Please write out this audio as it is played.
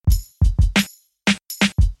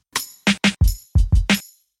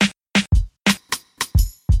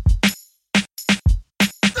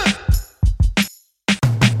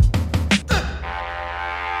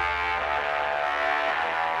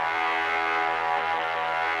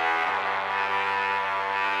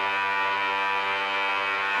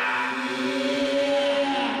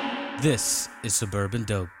This is Suburban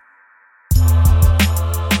Dope.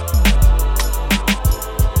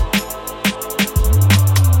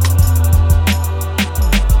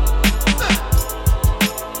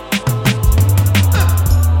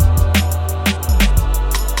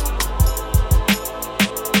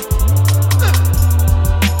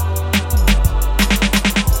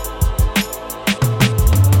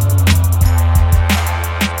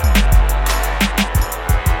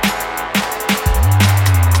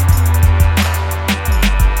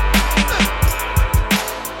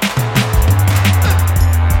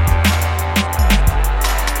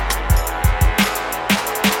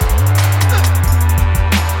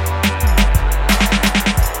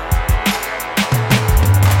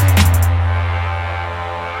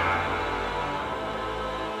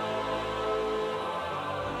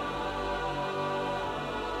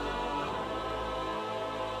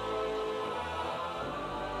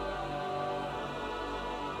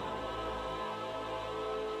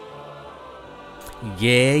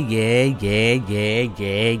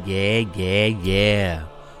 Yeah.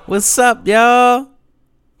 What's up, y'all?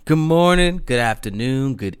 Good morning, good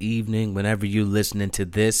afternoon, good evening, whenever you're listening to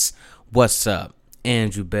this. What's up?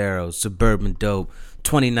 Andrew Barrows, Suburban Dope,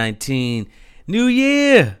 2019. New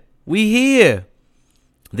year! We here!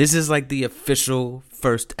 This is like the official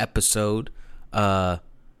first episode of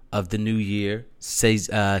the new year,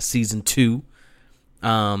 season 2.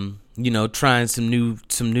 Trying some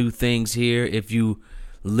new things here. If you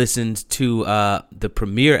listened to the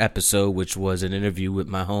premiere episode, which was an interview with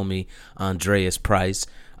my homie Andreas Price,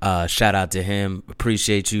 shout out to him.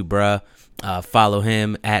 Appreciate you, bruh. Follow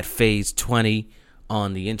him at Phase20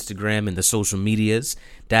 on the Instagram and the social medias.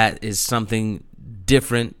 That is something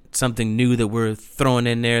different, something new that we're throwing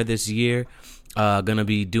in there this year. Gonna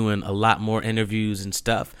be doing a lot more interviews and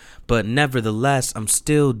stuff, but nevertheless, I'm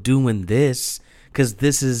still doing this. Cause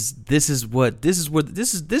this is the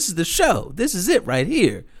show. This is it right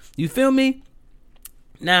here. You feel me?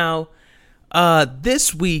 Now,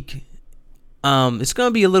 this week, it's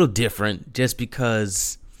gonna be a little different just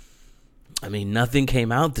because, nothing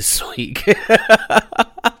came out this week.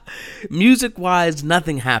 Music wise,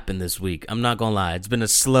 nothing happened this week. I'm not gonna lie. It's been a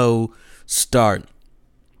slow start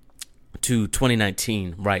to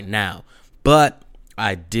 2019 right now. But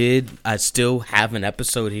I still have an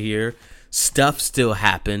episode here. Stuff still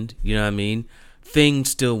happened, you know what I mean? Things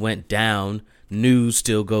still went down. News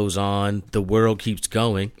still goes on. The world keeps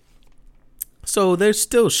going. So there's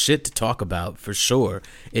still shit to talk about for sure.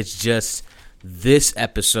 It's just this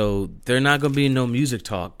episode, there not going to be no music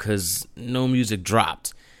talk because no music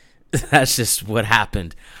dropped. That's just what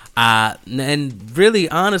happened. And really,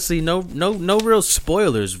 honestly, no real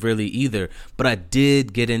spoilers really either. But I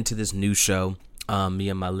did get into this new show, me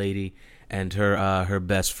and my lady and her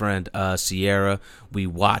best friend, Sierra. We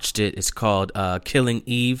watched it. It's called Killing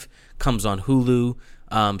Eve. Comes on Hulu,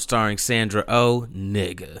 starring Sandra Oh.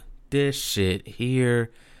 Nigga, this shit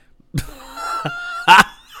here.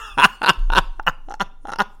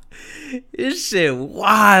 This shit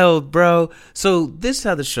wild, bro. So this is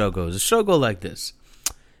how the show goes. The show go like this.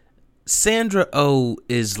 Sandra Oh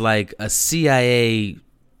is like a CIA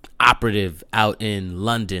operative out in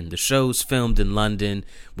London. The show's filmed in London,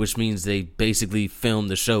 which means they basically film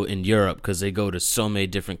the show in Europe because they go to so many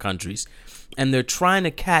different countries. And they're trying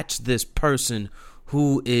to catch this person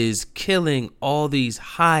who is killing all these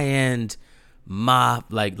high-end mob,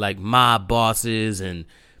 like mob bosses and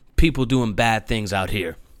people doing bad things out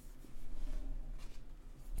here.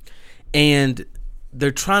 And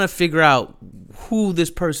they're trying to figure out who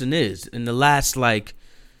this person is. In the last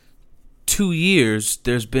 2 years,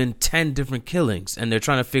 there's been 10 different killings, and they're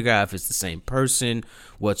trying to figure out if it's the same person,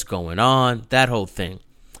 what's going on, that whole thing.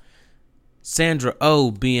 Sandra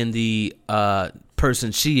Oh, being the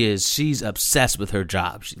person she is, she's obsessed with her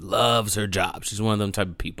job. She loves her job. She's one of them type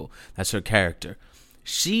of people. That's her character.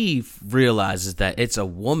 She realizes that it's a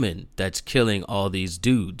woman that's killing all these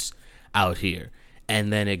dudes out here.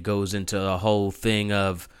 And then it goes into a whole thing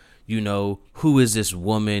of, who is this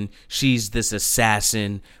woman? She's this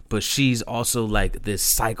assassin, but she's also like this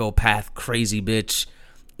psychopath, crazy bitch.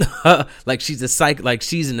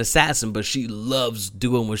 She's an assassin, but she loves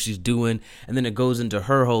doing what she's doing. And then it goes into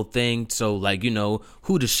her whole thing. So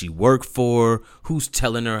who does she work for? Who's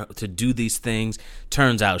telling her to do these things?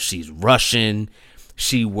 Turns out she's Russian.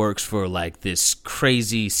 She works for this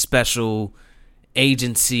crazy special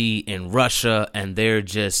agency in Russia, and they're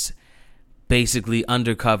just basically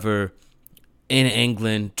undercover in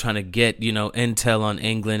England trying to get intel on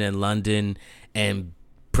England and London and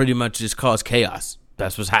pretty much just cause chaos.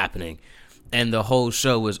 That's what's happening. and the whole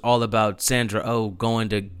show is all about Sandra Oh going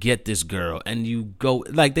to get this girl, and you go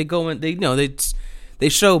like they go in, they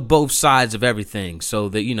show both sides of everything. So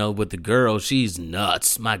that with the girl, she's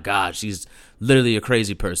nuts. My God, she's literally a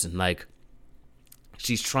crazy person. Like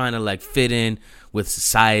she's trying to like fit in with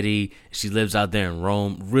society. She lives out there in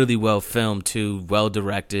Rome. Really well filmed too, well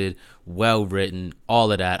directed, well written,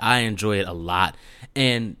 all of that. I enjoy it a lot.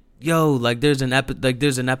 And like there's an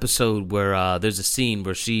episode where there's a scene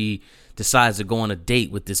where she decides to go on a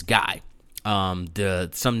date with this guy,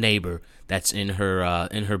 some neighbor that's in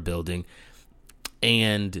her building,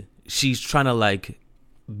 and she's trying to like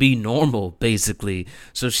be normal basically.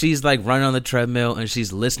 So she's like running on the treadmill and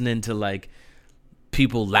she's listening to like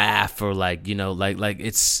people laugh or like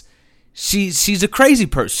it's she's a crazy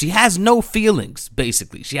person. She has no feelings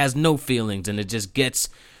basically. She has no feelings, and it just gets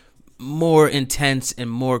more intense and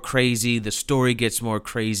more crazy. The story gets more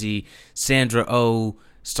crazy. Sandra Oh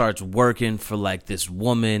starts working for like this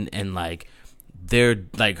woman, and like they're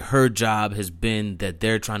like her job has been that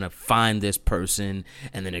they're trying to find this person,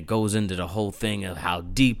 and then it goes into the whole thing of how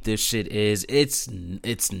deep this shit is. It's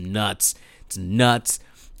nuts. It's nuts.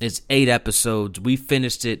 It's 8 episodes. We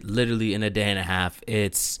finished it literally in a day and a half.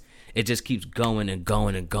 It just keeps going and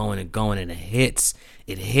going and going and going, and it hits.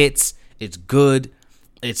 It's good.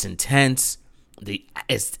 It's intense.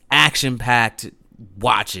 It's action packed.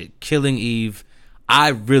 Watch it. Killing Eve. I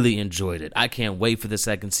really enjoyed it. I can't wait for the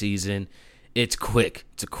second season. It's quick.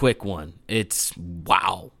 It's a quick one. It's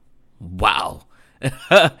wow.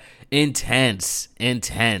 Intense,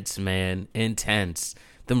 man. Intense.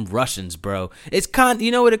 Them Russians, bro. It's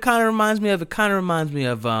what it kind of reminds me of. It kind of reminds me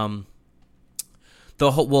of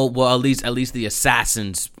the whole at least the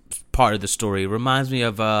assassins part of the story. It reminds me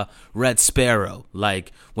of Red Sparrow.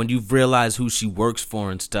 Like when you realize who she works for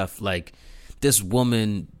and stuff. Like this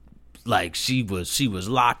woman, like she was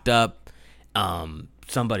locked up.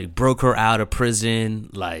 Somebody broke her out of prison.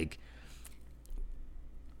 Like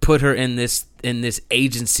put her in this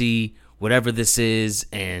agency, whatever this is,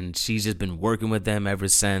 and she's just been working with them ever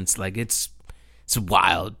since. Like it's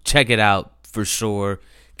wild. Check it out for sure.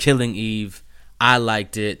 Killing Eve. I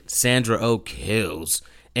liked it. Sandra Oh kills.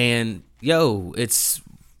 And it's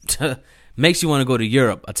makes you want to go to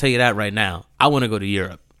Europe. I'll tell you that right now. I want to go to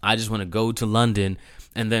Europe. I just want to go to London,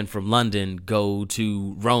 and then from London go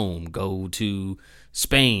to Rome, go to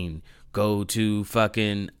Spain, go to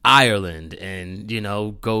fucking Ireland, and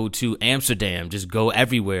go to Amsterdam. Just go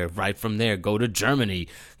everywhere right from there. Go to Germany.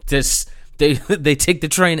 Just they take the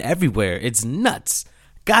train everywhere. It's nuts.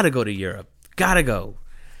 Gotta go to Europe. Gotta go.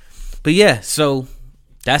 But yeah, so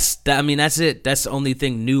that's it. That's the only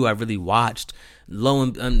thing new I really watched.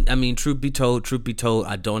 Truth be told,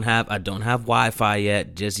 I don't have Wi-Fi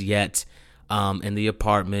yet. In the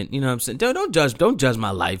apartment. You know what I'm saying? Don't judge my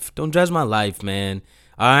life. Don't judge my life, man.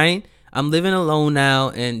 All right? I'm living alone now,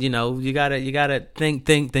 and you gotta think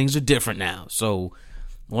things are different now. So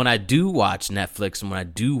when I do watch Netflix and when I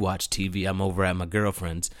do watch TV, I'm over at my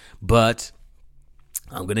girlfriend's. But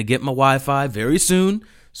I'm gonna get my Wi-Fi very soon.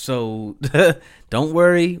 So don't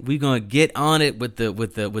worry, we're gonna get on it with the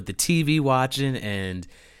TV watching and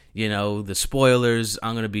the spoilers.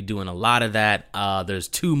 I'm gonna be doing a lot of that. There's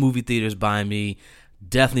 2 movie theaters by me.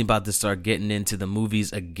 Definitely about to start getting into the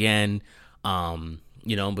movies again.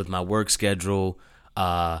 With my work schedule,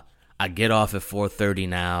 I get off at 4:30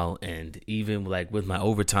 now, and even like with my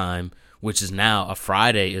overtime, which is now a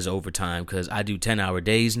Friday is overtime because I do 10-hour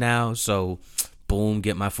days now. So boom,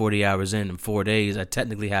 get my 40 hours in 4 days. I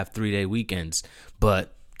technically have 3-day weekends,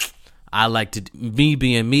 but I like to, me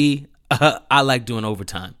being me, I like doing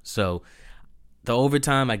overtime. So the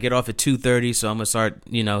overtime, I get off at 2:30, so I'm gonna start,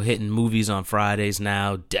 hitting movies on Fridays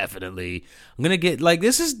now. Definitely, I'm gonna get like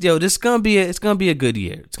this is gonna be a good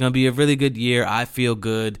year. It's gonna be a really good year. I feel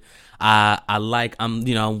good. I'm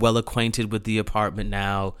well acquainted with the apartment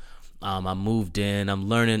now. I moved in.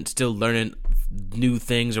 I'm still learning new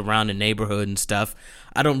things around the neighborhood and stuff.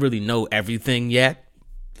 I don't really know everything yet.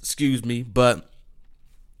 Excuse me, but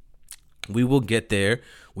we will get there.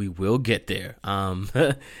 We will get there.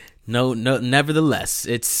 No, nevertheless,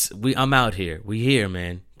 I'm out here. We here,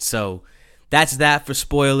 man. So that's that for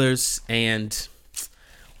spoilers, and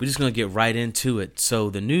we're just going to get right into it. So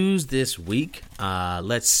the news this week,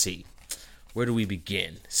 let's see. Where do we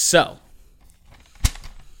begin? So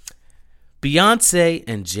Beyonce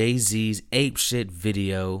and Jay-Z's apeshit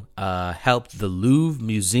video helped the Louvre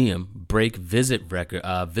Museum break visitor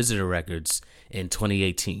records in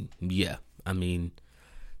 2018. Yeah, I mean,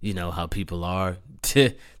 you know how people are.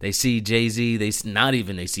 they see Jay-Z, they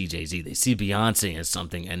see Jay-Z, they see Beyonce and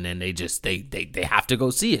something, and then they have to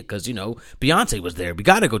go see it because, Beyonce was there. We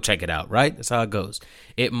got to go check it out, right? That's how it goes.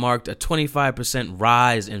 It marked a 25%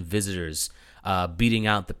 rise in visitors, beating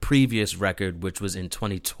out the previous record, which was in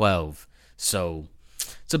 2012. So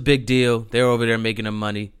it's a big deal. They're over there making them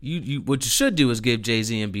money. What you should do is give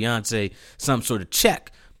Jay-Z and Beyonce some sort of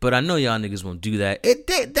check. But I know y'all niggas won't do that.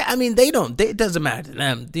 It doesn't matter to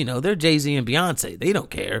them. They're Jay-Z and Beyonce. They don't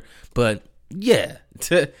care. But yeah.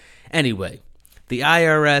 Anyway, the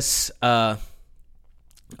IRS,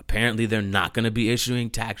 apparently they're not going to be issuing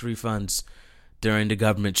tax refunds during the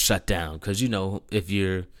government shutdown. Because, if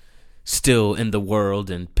you're still in the world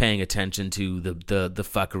and paying attention to the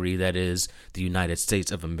fuckery that is the United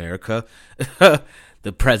States of America,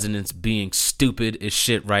 the president's being stupid as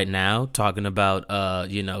shit right now, talking about,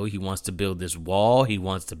 he wants to build this wall. He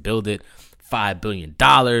wants to build it $5 billion.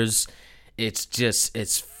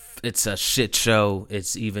 It's a shit show.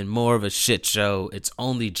 It's even more of a shit show. It's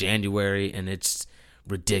only January and it's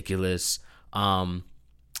ridiculous.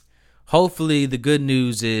 Hopefully the good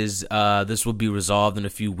news is this will be resolved in a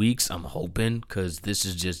few weeks. I'm hoping, because this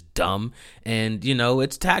is just dumb. And,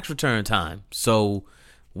 it's tax return time. So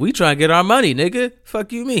we try to get our money, nigga.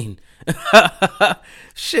 Fuck you mean?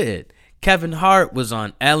 Shit. Kevin Hart was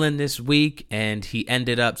on Ellen this week, and he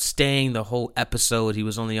ended up staying the whole episode. He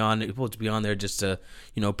was supposed to be on there just to,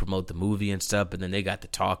 promote the movie and stuff. And then they got to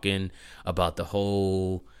talking about the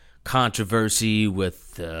whole controversy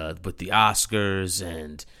with the Oscars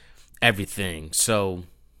and everything. So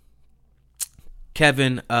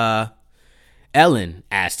Ellen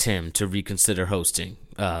asked him to reconsider hosting.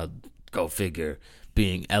 Go figure.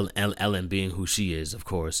 Being Ellen being who she is, of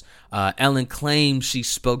course. Ellen claims she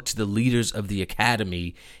spoke to the leaders of the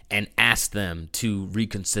Academy and asked them to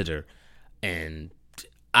reconsider. And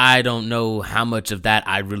I don't know how much of that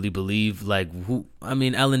I really believe. Ellen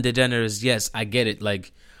DeGeneres, yes, I get it.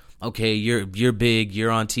 Okay, you're big,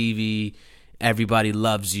 you're on TV, everybody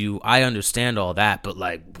loves you. I understand all that, but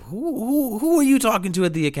who are you talking to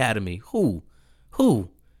at the Academy? Who?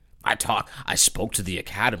 I spoke to the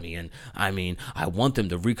Academy, and I want them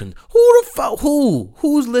to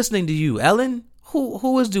who's listening to you, Ellen?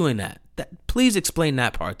 Who is doing that? Please explain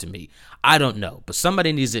that part to me. I don't know, but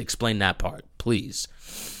somebody needs to explain that part, please.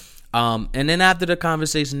 And then after the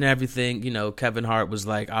conversation and everything, Kevin Hart was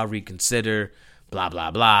like, I'll reconsider, blah,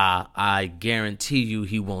 blah, blah. I guarantee you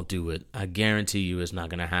he won't do it. I guarantee you it's not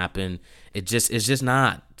going to happen. It's just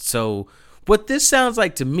not. So what this sounds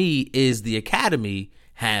like to me is the Academy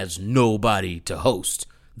has nobody to host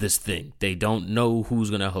this thing. They don't know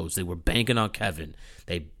who's going to host. They were banking on Kevin.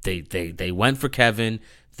 They went for Kevin.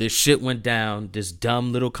 This shit went down, this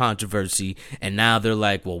dumb little controversy, and now they're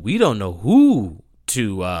like, well, we don't know who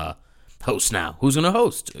to host now. Who's going to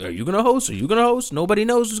host? Are you going to host? Are you going to host? Nobody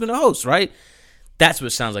knows who's going to host, right? That's what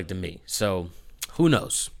it sounds like to me. So, who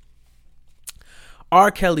knows?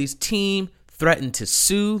 R. Kelly's team threatened to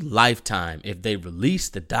sue Lifetime if they release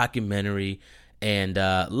the documentary. And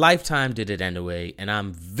Lifetime did it anyway, and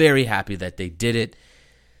I'm very happy that they did it.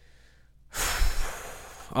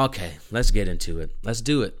 Okay, let's get into it. Let's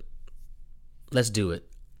do it.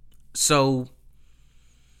 So,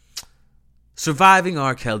 Surviving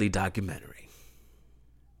R. Kelly documentary.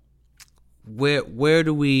 Where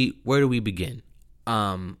do we begin?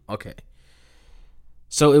 Okay.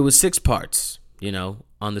 So it was 6 parts,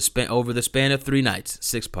 over the span of 3 nights,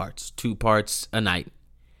 6 parts, 2 parts a night.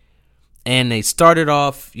 And they started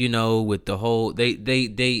off, with the whole,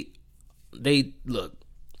 they look,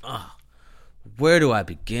 where do I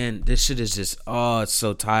begin? This shit is just, it's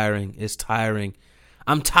so tiring. It's tiring.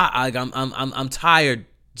 I'm tired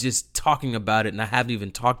just talking about it, and I haven't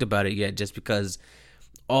even talked about it yet just because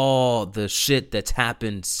all the shit that's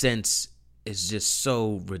happened since is just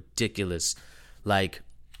so ridiculous.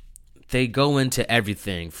 They go into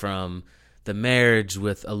everything from the marriage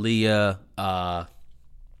with Aaliyah,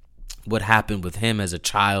 what happened with him as a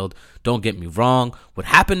child. Don't get me wrong. What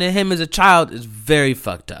happened to him as a child is very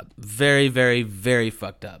fucked up. Very, very, very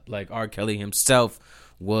fucked up. R. Kelly himself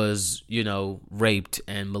was, raped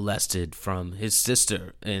and molested from his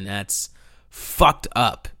sister. And that's fucked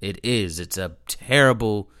up. It is. It's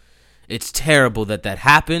terrible that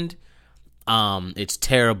happened. It's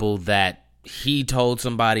terrible that he told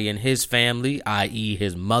somebody in his family, i.e.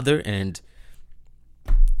 his mother, and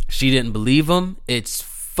she didn't believe him. It's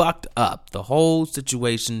fucked up. The whole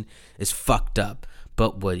situation is fucked up.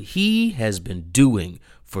 But what he has been doing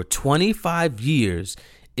for 25 years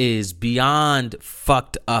is beyond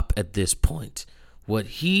fucked up at this point. What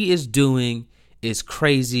he is doing is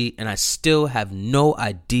crazy, and I still have no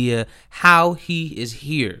idea how he is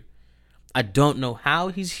here. I don't know how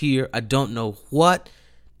he's here. I don't know what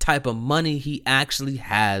type of money he actually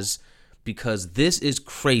has, because this is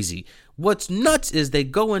crazy. What's nuts is they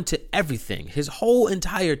go into everything. His whole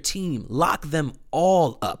entire team, lock them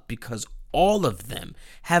all up, because all of them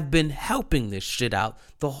have been helping this shit out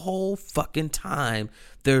the whole fucking time.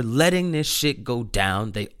 They're letting this shit go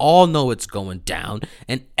down. They all know it's going down,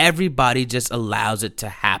 and everybody just allows it to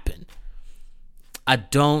happen. I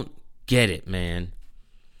don't get it, man.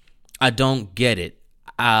 I don't get it.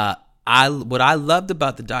 What I loved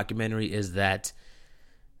about the documentary is that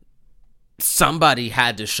somebody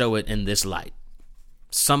had to show it in this light.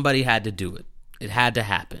 Somebody had to do it. It had to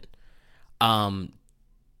happen. I'm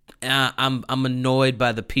annoyed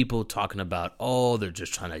by the people talking about, oh, they're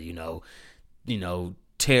just trying to,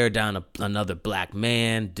 tear down another black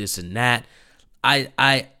man, this and that.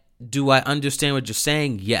 I understand what you're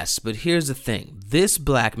saying? Yes, but here's the thing. This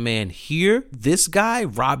black man here, this guy,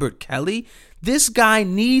 Robert Kelly, this guy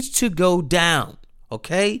needs to go down,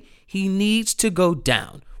 okay? He needs to go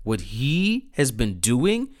down. What he has been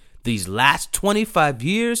doing these last 25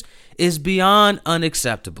 years is beyond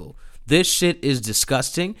unacceptable. This shit is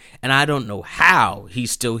disgusting, and I don't know how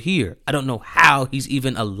he's still here. I don't know how he's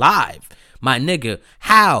even alive. My nigga,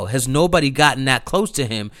 how has nobody gotten that close to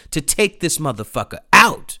him to take this motherfucker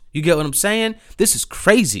out? You get what I'm saying? This is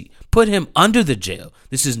crazy. Put him under the jail.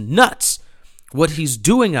 This is nuts. What he's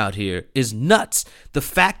doing out here is nuts. The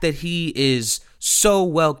fact that he is so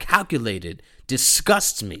well calculated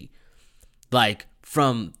disgusts me. Like,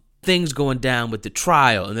 from things going down with the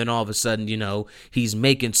trial, and then all of a sudden, he's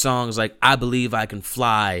making songs like I Believe I Can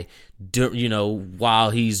Fly, while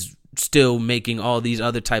he's still making all these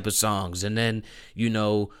other type of songs, and then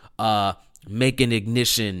making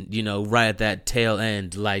Ignition, right at that tail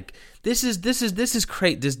end. Like, this is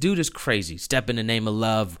crazy. This dude is crazy. Step in the Name of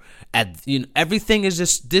Love. Everything is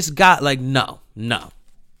just this guy. Like, no.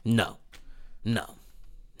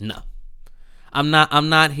 I'm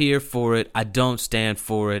not here for it. I don't stand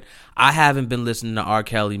for it. I haven't been listening to R.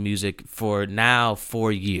 Kelly music for now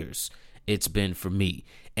 4 years. It's been for me.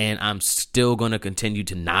 And I'm still going to continue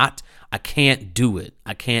to not. I can't do it.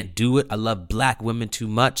 I love black women too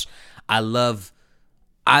much. No.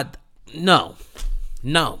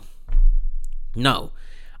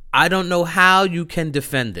 I don't know how you can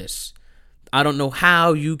defend this. I don't know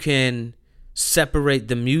how you can separate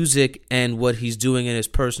the music and what he's doing in his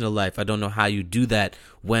personal life. I don't know how you do that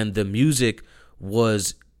when the music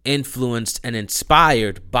was influenced and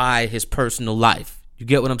inspired by his personal life. You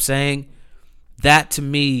get what I'm saying? That to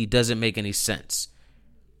me doesn't make any sense.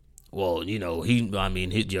 Well, his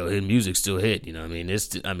music still hit.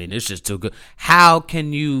 It's just still good. How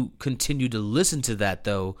can you continue to listen to that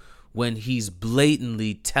though when he's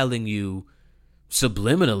blatantly telling you,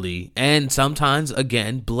 subliminally, and sometimes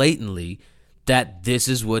again blatantly, that this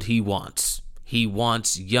is what he wants? He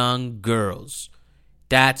wants young girls.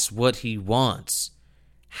 That's what he wants.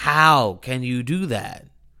 How can you do that?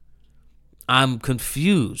 I'm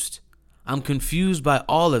confused. I'm confused by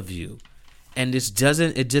all of you. And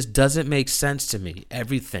it just doesn't make sense to me.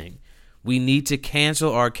 Everything. We need to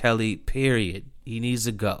cancel R. Kelly, period. He needs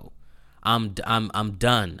to go. I'm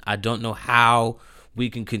done. I don't know how we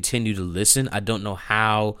can continue to listen. I don't know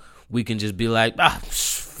how we can just be like,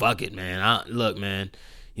 fuck it, man. Look, man.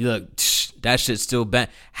 That shit's still bad.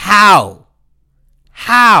 How?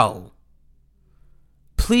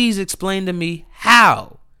 Please explain to me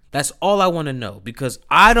how. That's all I want to know, because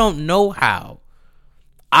I don't know how.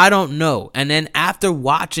 I don't know. And then after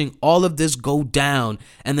watching all of this go down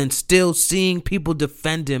and then still seeing people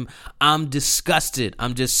defend him, I'm disgusted.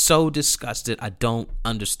 I'm just so disgusted. I don't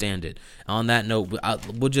understand it. On that note,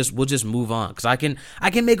 we'll just move on, because I can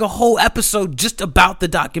make a whole episode just about the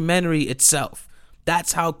documentary itself.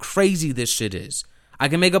 That's how crazy this shit is. I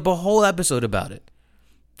can make up a whole episode about it.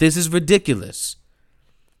 This is ridiculous.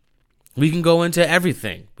 We can go into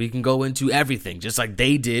everything. Just like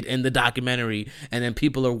they did in the documentary. And then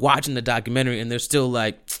people are watching the documentary and they're still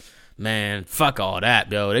like, man, fuck all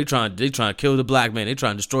that, yo. They trying to kill the black man. They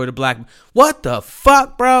trying to destroy the black man. What the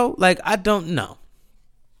fuck, bro? Like, I don't know.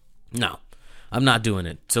 No, I'm not doing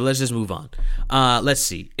it. So let's just move on. Let's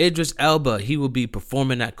see. Idris Elba, he will be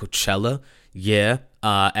performing at Coachella. Yeah,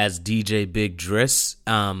 as DJ Big Driss.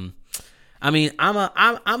 I'm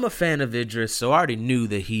a fan of Idris, so I already knew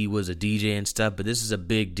that he was a DJ and stuff, but this is a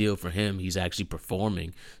big deal for him. He's actually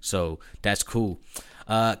performing, so that's cool.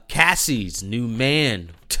 Cassie's new man.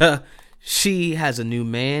 She has a new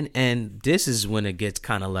man, and this is when it gets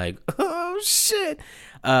kind of like, oh, shit.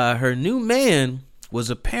 Her new man was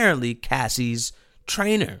apparently Cassie's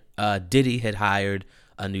trainer. Diddy had hired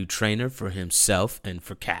a new trainer for himself and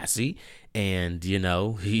for Cassie. And,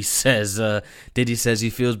 he says, Diddy says he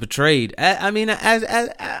feels betrayed. I mean, as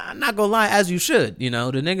I'm not gonna lie, as you should. The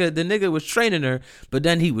nigga was training her, but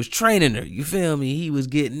then he was training her. You feel me? He was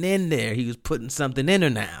getting in there. He was putting something in her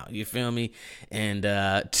now. You feel me? And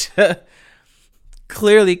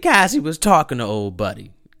clearly Cassie was talking to old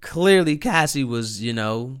buddy. Clearly Cassie was,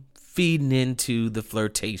 feeding into the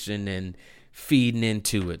flirtation and feeding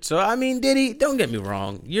into it. So, I mean, Diddy, don't get me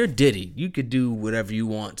wrong. You're Diddy. You could do whatever you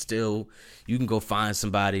want still. You can go find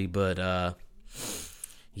somebody. But,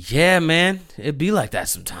 yeah, man, it be like that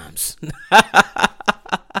sometimes.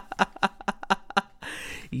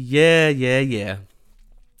 Yeah.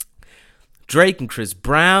 Drake and Chris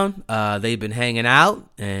Brown, they've been hanging out,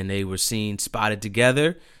 and they were seen spotted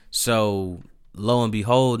together. So, lo and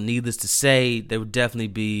behold, needless to say, there would definitely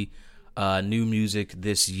be new music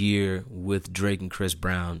this year with Drake and Chris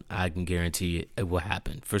Brown. I can guarantee it will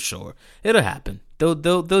happen for sure. It'll happen. They'll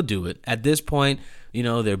do it. At this point,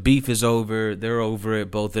 their beef is over. They're over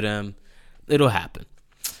it, both of them. It'll happen.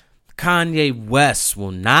 Kanye West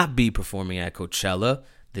will not be performing at Coachella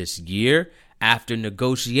this year after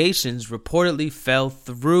negotiations reportedly fell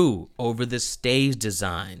through over the stage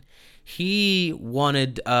design. He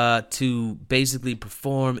wanted to basically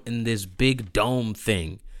perform in this big dome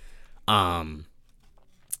thing.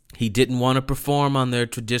 He didn't want to perform on their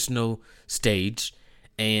traditional stage,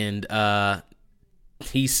 and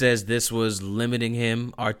he says this was limiting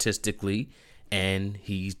him artistically, and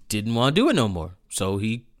he didn't want to do it no more. So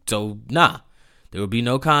there will be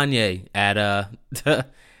no Kanye at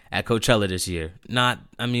at Coachella this year.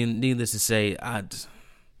 Needless to say, I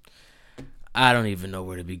don't even know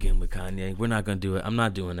where to begin with Kanye. We're not gonna do it. I'm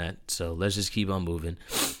not doing that. So let's just keep on moving.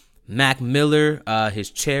 Mac Miller,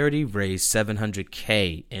 his charity raised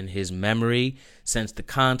 $700K in his memory since the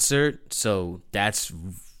concert. So that's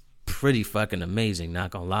pretty fucking amazing,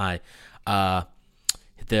 not gonna lie.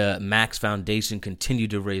 The Max Foundation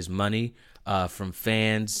continued to raise money from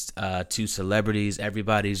fans to celebrities.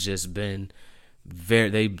 Everybody's just been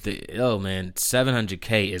oh man,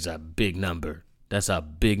 $700K is a big number. That's a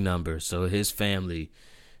big number. So his family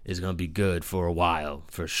is going to be good for a while,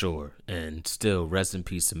 for sure. And still, rest in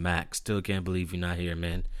peace to Max. Still can't believe you're not here,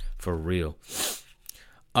 man. For real.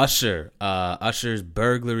 Usher's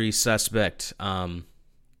burglary suspect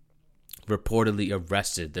reportedly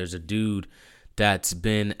arrested. There's a dude that's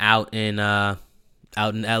been out in LA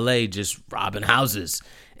just robbing houses.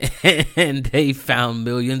 And they found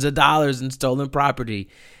millions of dollars in stolen property.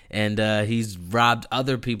 And he's robbed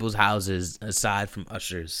other people's houses aside from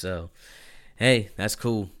Usher's. So, hey, that's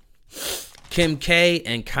cool. Kim K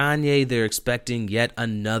and Kanye, they're expecting yet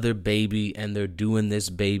another baby, and they're doing this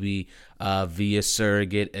baby via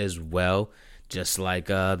surrogate as well, just like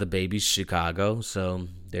the baby's Chicago. So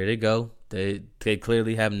there they go. They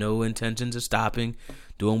clearly have no intentions of stopping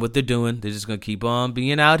doing what they're doing. They're just going to keep on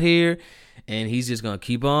being out here, and he's just going to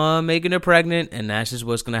keep on making her pregnant, and that's just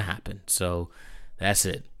what's going to happen. So that's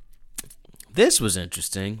it. This was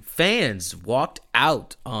interesting. Fans walked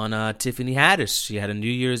out on Tiffany Haddish. She had a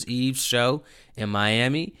New Year's Eve show in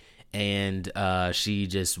Miami, and she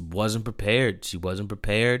just wasn't prepared. She wasn't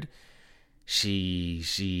prepared.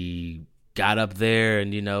 She got up there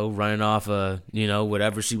and, running off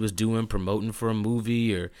whatever she was doing, promoting for a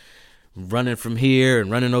movie or running from here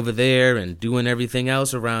and running over there and doing everything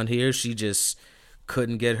else around here. She just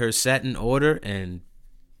couldn't get her set in order, and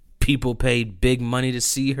people paid big money to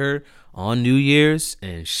see her on New Year's,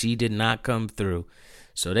 and she did not come through.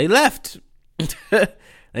 So they left.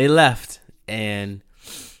 They left. And,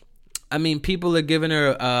 people are giving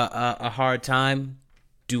her a hard time.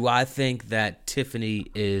 Do I think Tiffany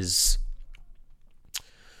is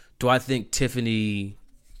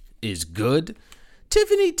good?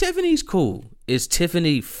 Tiffany's cool. Is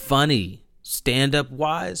Tiffany funny stand-up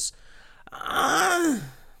wise?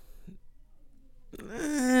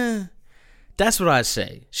 That's what I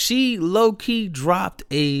say. She low-key dropped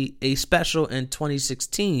a special in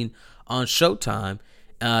 2016 on Showtime,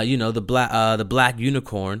 the Black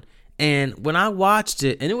Unicorn. And when I watched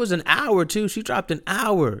it, and it was an hour too, she dropped an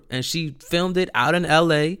hour, and she filmed it out in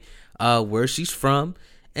LA, where she's from,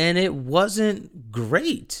 and it wasn't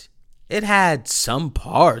great. It had some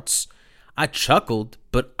parts. I chuckled,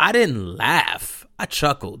 but I didn't laugh. I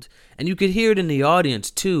chuckled. And you could hear it in the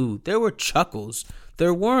audience too. There were chuckles.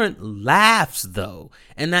 There weren't laughs, though.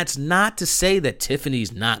 And that's not to say that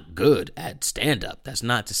Tiffany's not good at stand-up. That's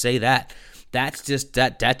not to say that. That's just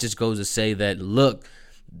that just goes to say that, look,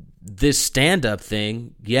 this stand-up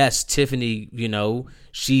thing, yes, Tiffany,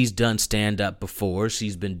 she's done stand-up before.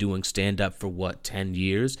 She's been doing stand-up for 10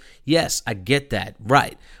 years? Yes, I get that,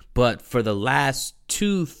 right. But for the last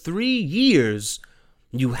 2-3 years,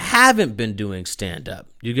 you haven't been doing stand-up.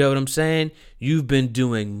 You get what I'm saying? You've been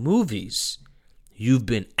doing movies. You've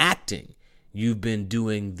been acting. You've been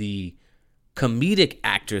doing the comedic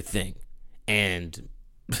actor thing. And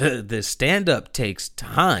the stand-up takes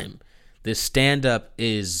time. The stand-up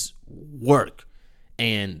is work.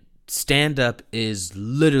 And stand-up is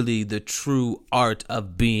literally the true art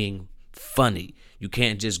of being funny. You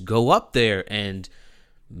can't just go up there and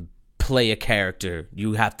play a character.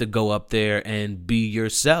 You have to go up there and be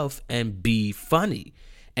yourself and be funny.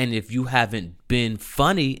 And if you haven't been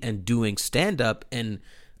funny and doing stand-up in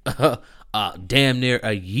damn near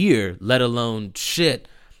a year, let alone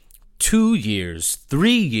 2 years,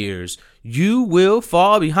 3 years, you will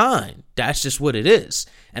fall behind. That's just what it is.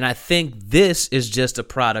 And I think this is just a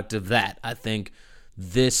product of that. I think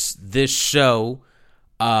this show,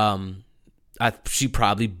 she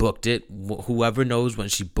probably booked it. Whoever knows when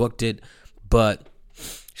she booked it, but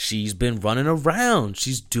she's been running around.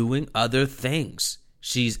 She's doing other things.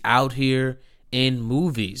 She's out here in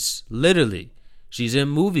movies. Literally, she's in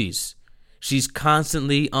movies. She's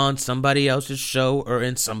constantly on somebody else's show or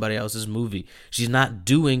in somebody else's movie. She's not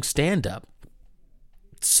doing stand-up.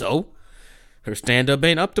 So, her stand-up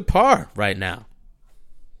ain't up to par right now.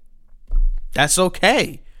 That's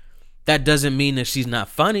okay. That doesn't mean that she's not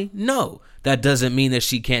funny. No. That doesn't mean that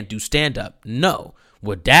she can't do stand-up. No.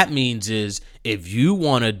 What that means is if you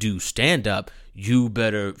want to do stand-up, you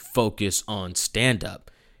better focus on stand-up.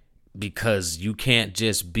 Because you can't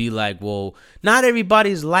just be like, well, not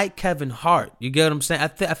everybody's like Kevin Hart. You get what I'm saying?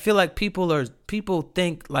 I feel like people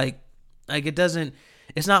think like it doesn't.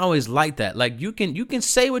 It's not always like that. Like you can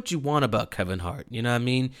say what you want about Kevin Hart. You know what I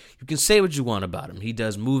mean? You can say what you want about him. He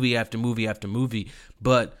does movie after movie after movie.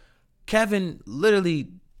 But Kevin literally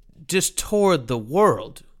just toured the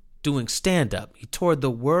world doing stand-up. He toured the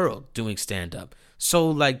world doing stand-up.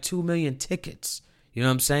 Sold like 2 million tickets. You know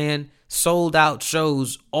what I'm saying? Sold out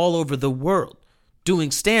shows all over the world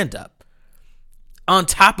doing stand-up. On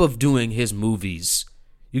top of doing his movies.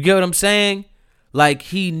 You get what I'm saying? Like,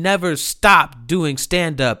 he never stopped doing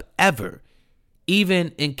stand-up ever. Even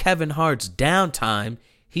in Kevin Hart's downtime,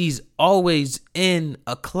 he's always in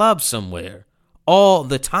a club somewhere. All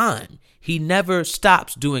the time. He never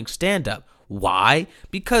stops doing stand-up. Why?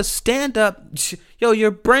 Because stand-up,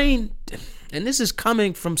 your brain, and this is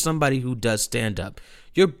coming from somebody who does stand-up.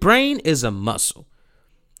 Your brain is a muscle.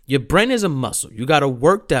 Your brain is a muscle. You got to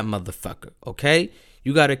work that motherfucker, okay?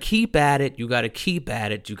 You got to keep at it. You got to keep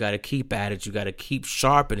at it. You got to keep at it. You got to keep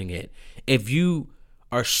sharpening it. If you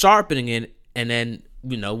are sharpening it and then,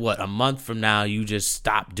 a month from now you just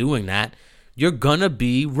stop doing that, you're going to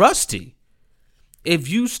be rusty. If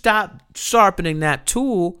you stop sharpening that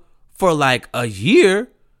tool for like a year,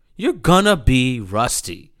 you're going to be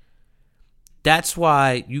rusty. That's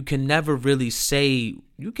why you can never really say,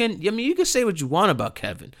 you can say what you want about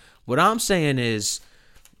Kevin. What I'm saying is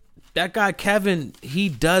that guy Kevin, he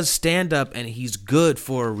does stand up and he's good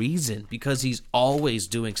for a reason because he's always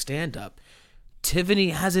doing stand up. Tiffany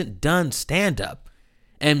hasn't done stand up.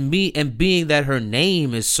 And being that her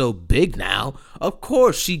name is so big now, of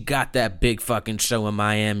course she got that big fucking show in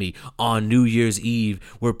Miami on New Year's Eve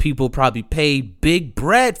where people probably paid big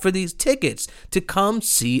bread for these tickets to come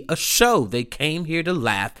see a show. They came here to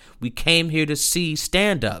laugh. We came here to see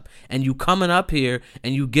stand up. And you coming up here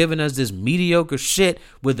and you giving us this mediocre shit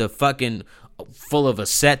with a fucking full of a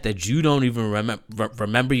set that you don't even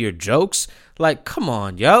remember your jokes? Like, come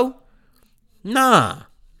on, yo. Nah.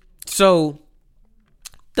 So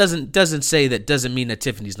doesn't say that doesn't mean that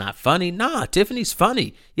Tiffany's not funny. Nah, Tiffany's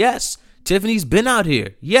funny. Yes. Tiffany's been out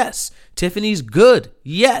here. Yes. Tiffany's good.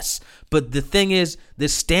 Yes. But the thing is,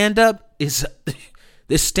 this stand-up is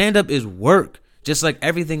work. Just like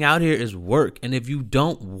everything out here is work. And if you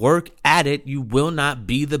don't work at it, you will not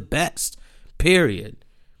be the best. Period.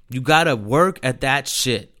 You gotta work at that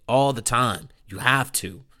shit all the time. You have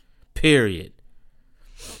to. Period.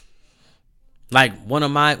 Like one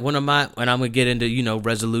of my, and I'm gonna get into,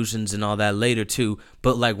 resolutions and all that later too.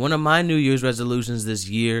 But like one of my New Year's resolutions this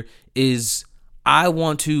year is I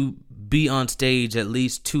want to be on stage at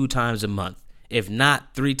least 2 times a month, if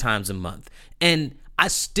not 3 times a month. And I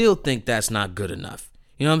still think that's not good enough.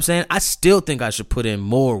 You know what I'm saying? I still think I should put in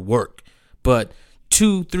more work. But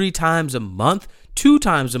 2-3 times a month, 2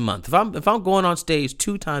 times a month. If I'm going on stage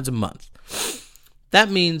 2 times a month, that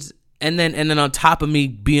means And then on top of me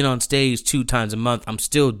being on stage 2 times a month, I'm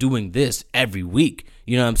still doing this every week.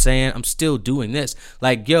 You know what I'm saying? I'm still doing this.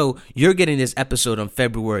 Like, yo, you're getting this episode on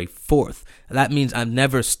February 4th. That means I've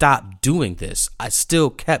never stopped doing this. I'm still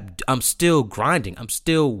grinding. I'm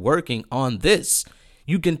still working on this.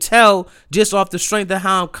 You can tell just off the strength of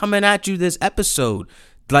how I'm coming at you this episode.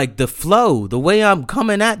 Like the flow, the way I'm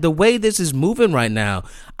coming at, the way this is moving right now.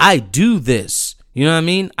 I do this. You know what I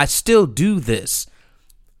mean? I still do this.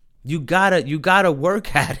 You gotta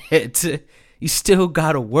work at it. You still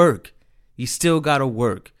gotta work. You still gotta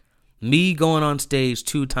work. Me going on stage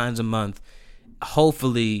 2 times a month,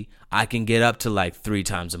 hopefully I can get up to like 3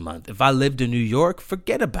 times a month. If I lived in New York,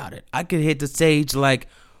 forget about it. I could hit the stage like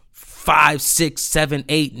 5, 6, 7,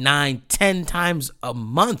 8, 9, 10 times a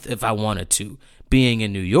month if I wanted to, being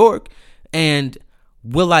in New York. And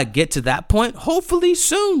will I get to that point? Hopefully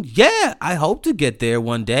soon. Yeah, I hope to get there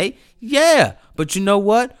one day. Yeah, but you know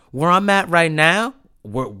what? Where I'm at right now,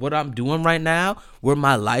 what I'm doing right now, where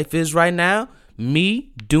my life is right now,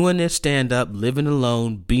 me doing this stand-up, living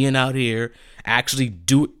alone, being out here, actually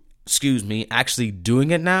doing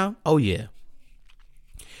it now. Oh, yeah.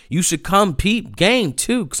 You should come peep game,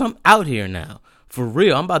 too, because I'm out here now. For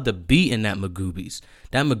real, I'm about to be in that Magoobies.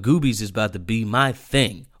 That Magoobies is about to be my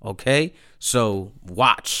thing, okay? So,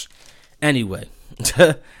 watch. Anyway,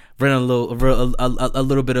 ran a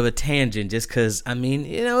little bit of a tangent just because, I mean,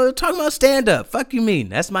 you know, talking about stand-up. Fuck you mean?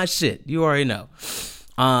 That's my shit. You already know.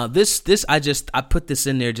 I put this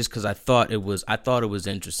in there just because I thought it was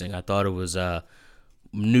interesting. I thought it was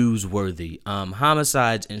newsworthy.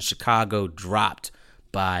 Homicides in Chicago dropped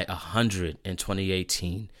by 100 in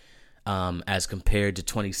 2018 as compared to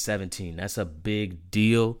 2017. That's a big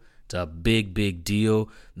deal. It's a big deal.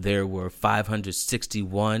 There were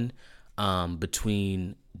 561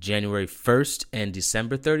 between January 1st and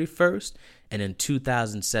December 31st. And in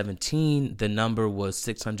 2017, the number was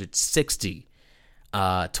 660.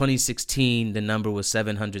 2016, the number was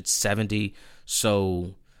 770.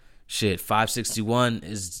 So, 561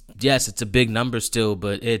 is, yes, it's a big number still,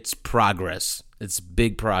 but it's progress. It's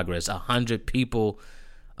big progress. 100 people,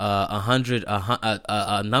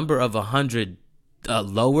 a number of 100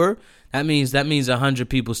 lower. That means 100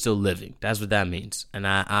 people still living. That's what that means, and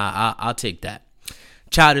I'll take that.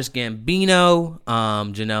 Childish Gambino,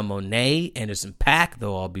 Janelle Monáe, Anderson .Paak,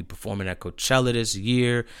 they'll all be performing at Coachella this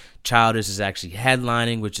year. Childish is actually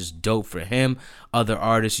headlining, which is dope for him. Other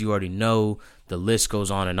artists you already know, the list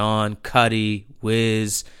goes on and on. Cudi,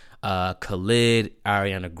 Wiz, Khalid,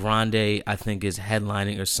 Ariana Grande, I think is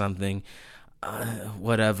headlining or something.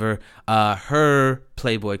 Whatever. Her,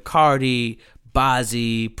 Playboi Carti,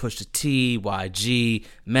 Bazzi, Pusha T, YG,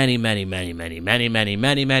 many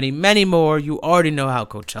more. You already know how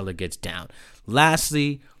Coachella gets down.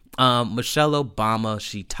 Lastly, Michelle Obama,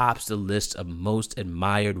 she tops the list of most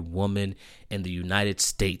admired woman in the United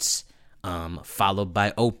States, followed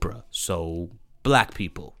by Oprah. So, black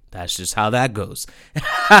people. That's just how that goes.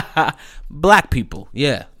 Black people.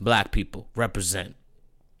 Yeah, black people represent.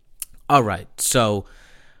 All right, so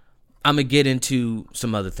I'm going to get into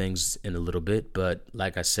some other things in a little bit, but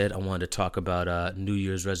like I said, I wanted to talk about New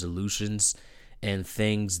Year's resolutions and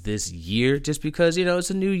things this year, just because, you know, it's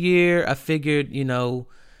a new year. I figured, you know,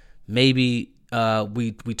 maybe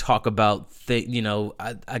we talk about,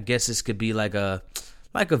 I guess this could be like a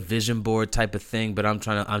vision board type of thing, but I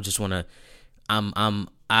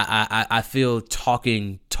feel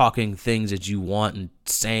talking things that you want and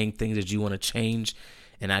saying things that you want to change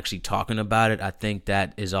and actually talking about it, I think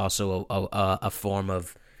that is also a form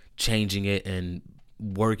of changing it and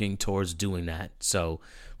working towards doing that. So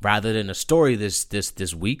rather than a story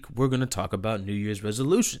this week, we're going to talk about New Year's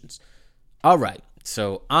resolutions. All right.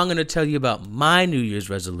 So I'm going to tell you about my New Year's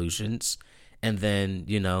resolutions, and then,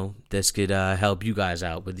 you know, this could help you guys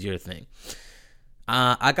out with your thing.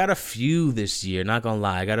 I got a few this year, not going to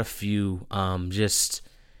lie. I got a few just...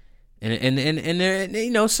 And you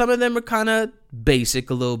know, some of them are kind of basic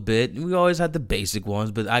a little bit. We always had the basic ones,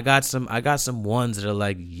 but I got some ones that are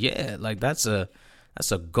like, yeah, like that's a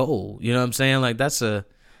goal. You know what I'm saying? Like that's a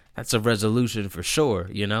resolution for sure,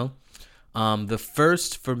 you know? The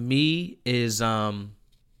first for me is I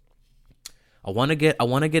want to get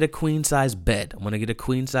a queen size bed. I want to get a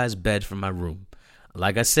queen size bed for my room.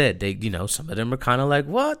 Like I said, they, you know, some of them are kind of like,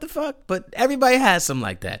 what the fuck? But everybody has some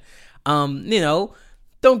like that. You know,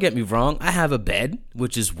 don't get me wrong. I have a bed,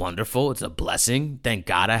 which is wonderful. It's a blessing. Thank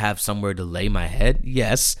God I have somewhere to lay my head.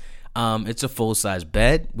 Yes. It's a full-size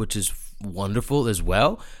bed, which is wonderful as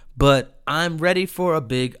well. But I'm ready for a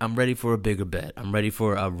bigger bed. I'm ready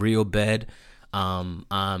for a real bed.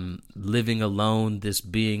 I'm living alone, this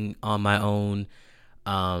being on my own.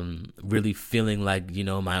 really feeling like,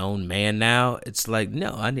 my own man now. It's like,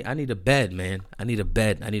 no, I need a bed, man. I need a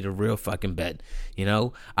bed. I need a real fucking bed. When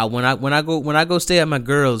I go stay at my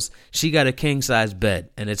girl's, she got a king size bed,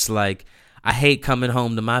 and it's like, I hate coming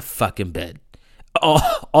home to my fucking bed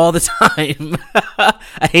all the time.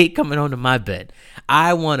 I hate coming home to my bed.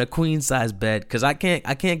 I want a queen size bed because I can't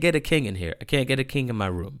get a king in here. I can't get a king in my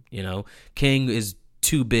room. King is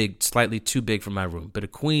too big, slightly too big for my room, but a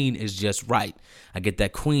queen is just right. I get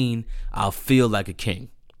that queen, I'll feel like a king.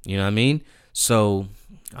 You know what I mean? So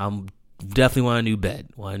I'm definitely want a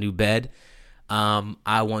new bed.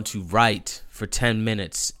 I want to write for 10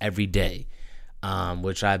 minutes every day,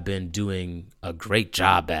 which I've been doing a great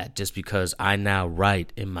job at, just because I now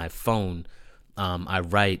write in my phone. I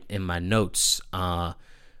write in my notes,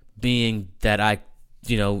 being that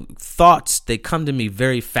thoughts, they come to me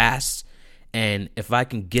very fast. And if I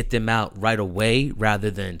can get them out right away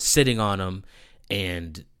rather than sitting on them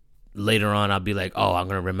and later on I'll be like, oh, I'm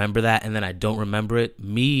going to remember that, and then I don't remember it.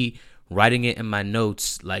 Me writing it in my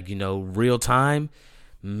notes, like, real time,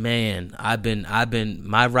 man, I've been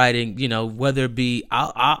my writing, whether it be,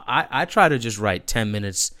 I try to just write 10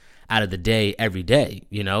 minutes out of the day every day,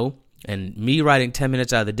 and me writing 10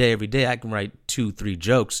 minutes out of the day every day, I can write 2-3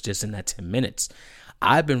 jokes just in that 10 minutes.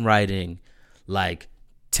 I've been writing like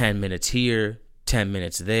 10 minutes here, 10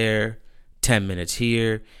 minutes there, 10 minutes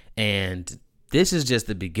here. And this is just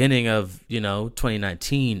the beginning of,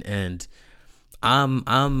 2019. And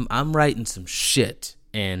I'm writing some shit,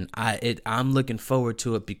 and I'm looking forward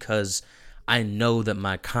to it because I know that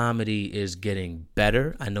my comedy is getting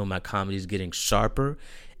better. I know my comedy is getting sharper,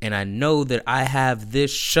 and I know that I have this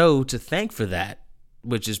show to thank for that,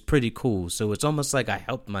 which is pretty cool. So it's almost like I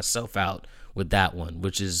helped myself out with that one,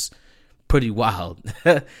 which is pretty wild.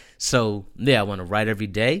 So yeah, I want to write every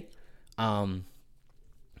day.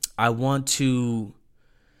 I want to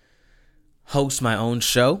host my own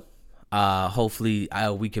show. Hopefully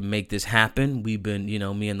we can make this happen. We've been,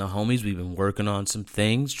 me and the homies, we've been working on some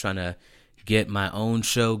things, trying to get my own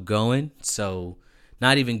show going. So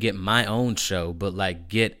not even get my own show, but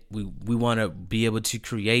like we want to be able to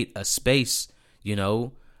create a space, a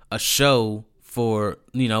show for,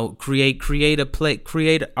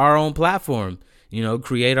 create our own platform,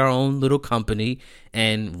 create our own little company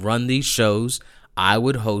and run these shows. I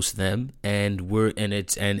would host them, and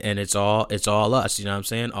it's all us, you know what I'm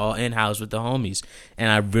saying? All in-house with the homies. And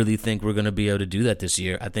I really think we're going to be able to do that this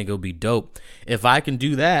year. I think it'll be dope. If I can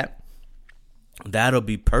do that, that'll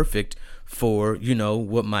be perfect for,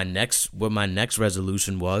 what my next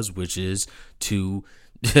resolution was, which is to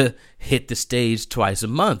hit the stage twice a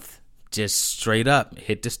month. Just straight up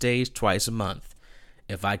hit the stage twice a month.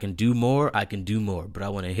 If I can do more, I can do more. But I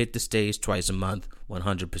want to hit the stage twice a month,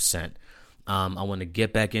 100%. I want to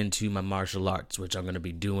get back into my martial arts, which I'm going to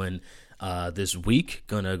be doing this week.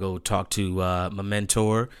 Going to go talk to my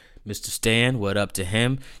mentor, Mr. Stan. What up to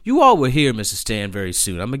him? You all will hear Mr. Stan very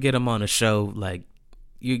soon. I'm going to get him on a show. Like,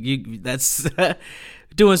 that's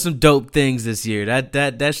doing some dope things this year.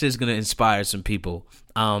 That shit's going to inspire some people.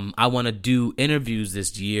 I want to do interviews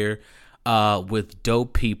this year with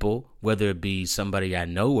dope people, whether it be somebody I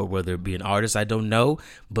know or whether it be an artist I don't know.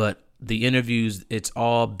 But the interviews, it's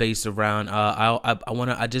all based around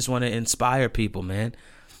I just want to inspire people, man.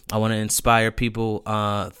 I want to inspire people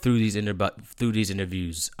through these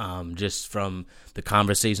interviews, just from the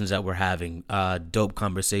conversations that we're having, dope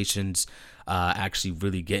conversations, actually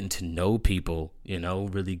really getting to know people,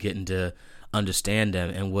 really getting to understand them.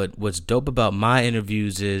 And what's dope about my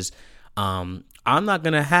interviews is I'm not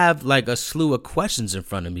gonna have like a slew of questions in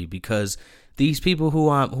front of me, because these people who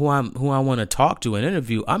I want to talk to and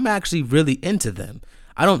interview, I'm actually really into them.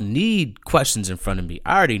 I don't need questions in front of me.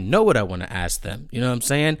 I already know what I want to ask them. You know what I'm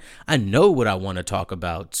saying? I know what I want to talk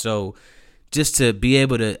about. So just to be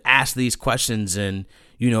able to ask these questions and,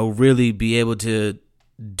 really be able to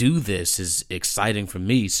do this is exciting for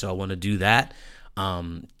me. So I want to do that.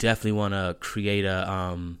 Definitely want to create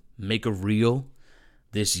make a reel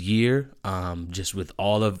this year, just with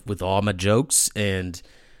all my jokes, and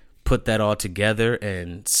put that all together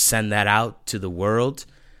and send that out to the world.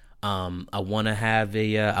 I want to have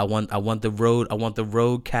I want the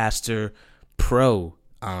Rodecaster Pro,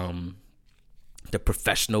 the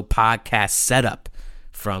professional podcast setup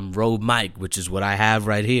from Rode Mic, which is what I have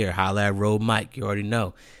right here. Holla at Rode Mic. You already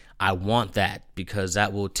know. I want that because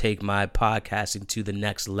that will take my podcasting to the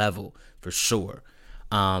next level for sure.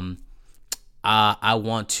 I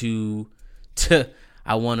want to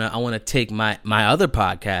I wanna take my other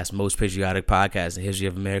podcast, Most Patriotic Podcast, the History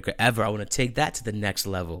of America Ever. I want to take that to the next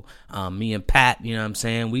level. Me and Pat, you know what I'm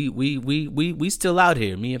saying? We still out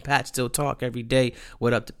here. Me and Pat still talk every day.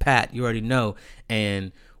 What up to Pat? You already know.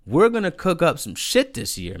 And we're gonna cook up some shit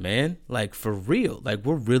this year, man. Like, for real. Like,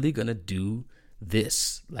 we're really gonna do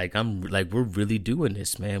this. We're really doing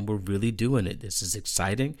this, man. We're really doing it. This is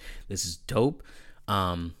exciting. This is dope.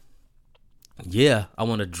 Yeah, I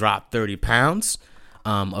want to drop 30 pounds.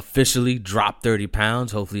 Officially drop 30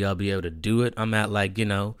 pounds. Hopefully I'll be able to do it. I'm at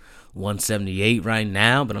 178 right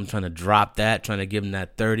now, but I'm trying to drop that, trying to give him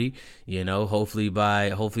that 30, hopefully by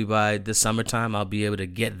the summertime, I'll be able to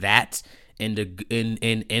get that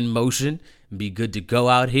in motion and be good to go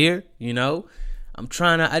out here. I'm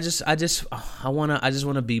trying to, I just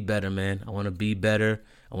want to be better, man. I want to be better.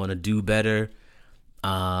 I want to do better.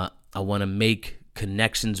 I want to make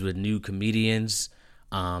connections with new comedians.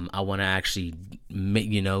 I want to actually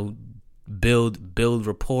make, build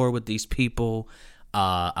rapport with these people.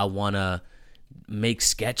 I want to make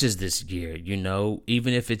sketches this year,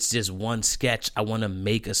 even if it's just one sketch. I want to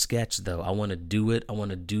make a sketch though. I want to do it. I want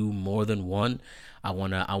to do more than one. I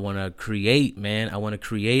want to create, man. I want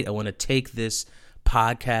to take this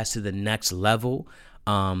podcast to the next level,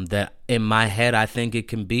 that in my head, I think it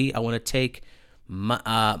can be. I want to take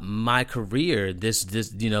my career, this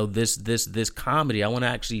comedy. I want to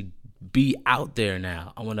actually be out there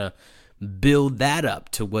now. I want to build that up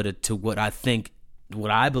to what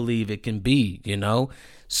I believe it can be,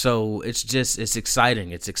 So it's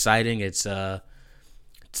exciting. It's exciting. It's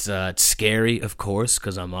scary, of course,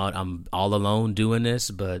 because I'm all alone doing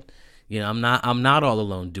this, but I'm not all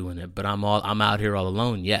alone doing it, but I'm out here all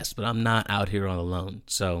alone. Yes, but I'm not out here all alone.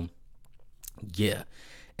 So yeah.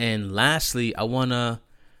 And lastly, I wanna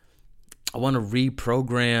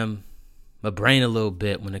reprogram my brain a little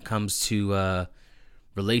bit when it comes to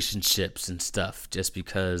relationships and stuff. Just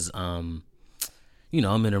because I'm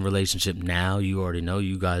in a relationship now. You already know.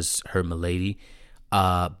 You guys heard my lady.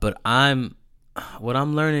 But what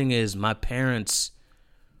I'm learning is my parents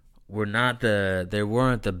weren't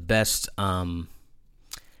the best.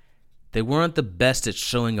 They weren't the best at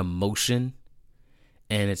showing emotion.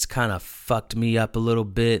 And it's kind of fucked me up a little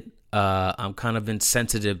bit. I'm kind of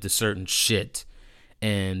insensitive to certain shit.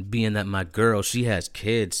 And being that my girl, she has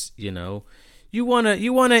kids, you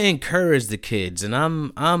wanna encourage the kids, and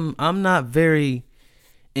I'm not very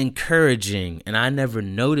encouraging, and I never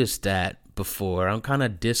noticed that before. I'm kind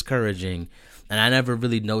of discouraging, and I never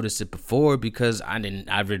really noticed it before because I didn't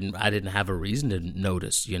have a reason to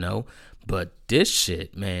notice, But this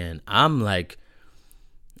shit, man, I'm like.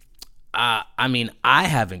 I mean, I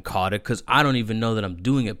haven't caught it because I don't even know that I'm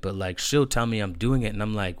doing it, but she'll tell me I'm doing it and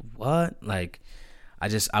I'm like, what? I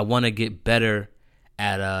want to get better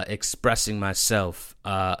at expressing myself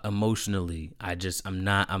emotionally. I'm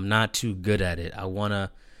not too good at it.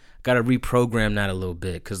 Gotta reprogram that a little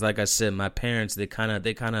bit because, like I said, my parents they kind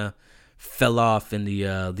of fell off in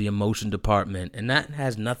the emotion department, and that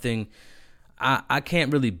has nothing. I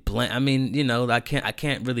can't really blame. I mean, I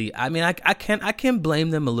can't really. I mean, I can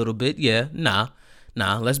blame them a little bit. Yeah, nah.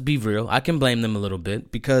 Let's be real. I can blame them a little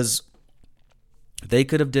bit because they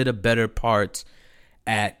could have did a better part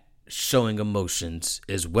at showing emotions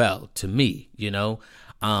as well. To me,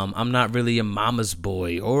 I'm not really a mama's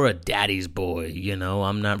boy or a daddy's boy.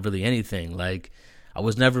 I'm not really anything. I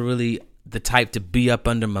was never really the type to be up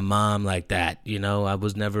under my mom like that. I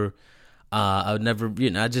was never. I would never,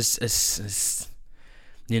 my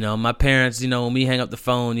parents, when we hang up the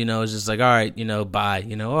phone, it's just like, all right, bye,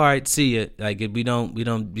 all right, see you. We don't,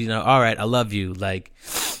 all right, I love you.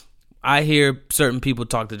 I hear certain people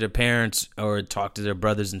talk to their parents or talk to their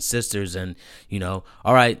brothers and sisters and, all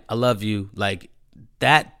right, I love you.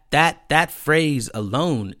 That phrase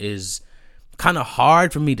alone is kind of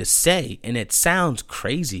hard for me to say. And it sounds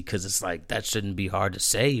crazy because it's that shouldn't be hard to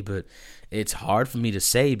say, but it's hard for me to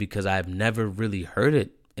say because I've never really heard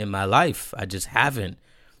it in my life. I just haven't.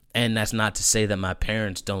 And that's not to say that my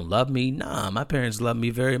parents don't love me. Nah, my parents love me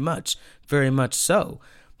very much so.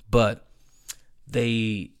 But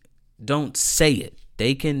they don't say it.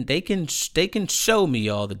 They can show me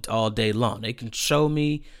all day long. They can show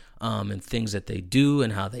me and things that they do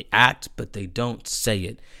and how they act, but they don't say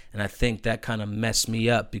it. And I think that kind of messed me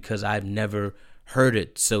up because I've never heard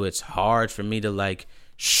it. So it's hard for me to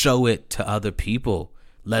show it to other people,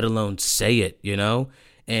 let alone say it,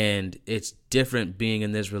 and it's different being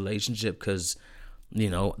in this relationship because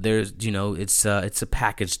there's it's a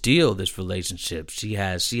package deal, this relationship. She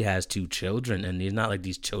has 2 children, and it's not like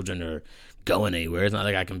these children are going anywhere. It's not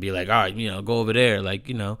like I can be all right, go over there,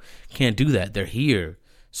 can't do that. They're here.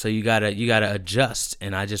 So you gotta adjust,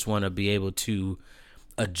 and I just want to be able to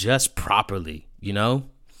adjust properly, you know?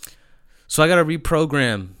 So I gotta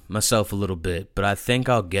reprogram myself a little bit, but I think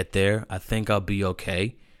I'll get there. I think I'll be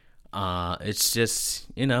okay. It's just,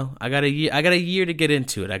 I got a year to get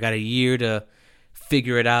into it. I got a year to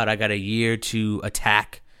figure it out. I got a year to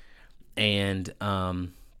attack. And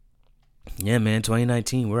yeah, man,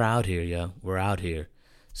 2019, we're out here, yo. We're out here.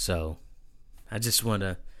 So I just want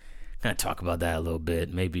to kind of talk about that a little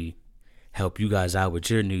bit. Maybe help you guys out with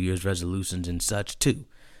your New Year's resolutions and such too.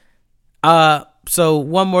 So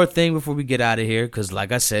one more thing before we get out of here, because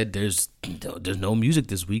like I said, there's no music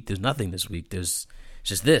this week. There's nothing this week. There's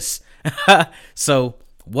just this. So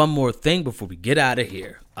one more thing before we get out of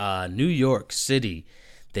here. New York City,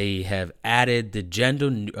 they have added the gender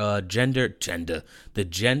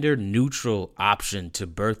neutral option to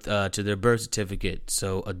their birth certificate.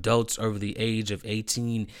 So adults over the age of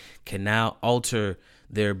 18 can now alter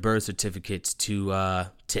their birth certificates to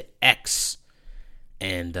X.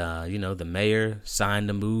 And, the mayor signed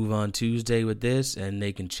a move on Tuesday with this, and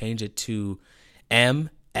they can change it to M,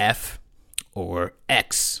 F, or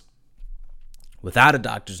X without a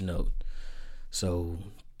doctor's note. So,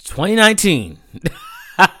 2019.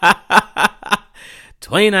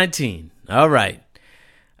 2019. All right.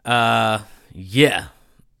 Yeah.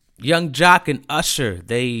 Young Jock and Usher,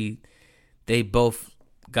 they both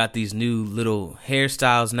got these new little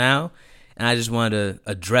hairstyles now, and I just wanted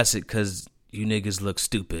to address it because you niggas look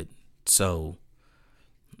stupid. So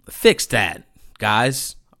fix that,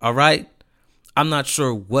 guys. All right? I'm not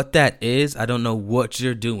sure what that is. I don't know what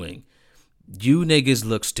you're doing. You niggas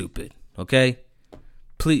look stupid, okay?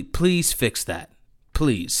 Please fix that.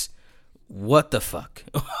 Please. What the fuck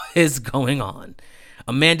is going on?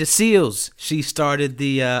 Amanda Seales, she started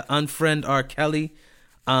the Unfriend R. Kelly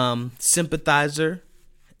sympathizer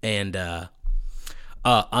and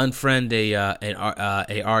unfriend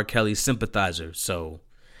a R. Kelly sympathizer. So,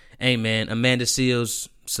 hey man, Amanda Seales,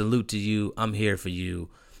 salute to you. I'm here for you.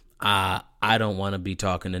 I don't want to be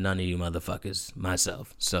talking to none of you motherfuckers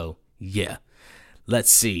myself. So yeah, let's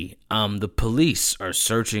see. The police are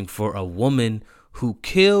searching for a woman who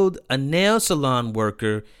killed a nail salon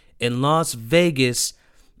worker in Las Vegas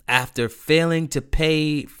after failing to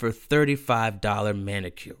pay for $35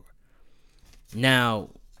 manicure. Now,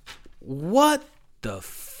 what the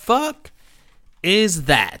fuck is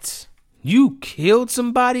that? You killed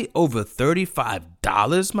somebody over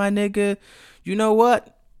 $35, my nigga? You know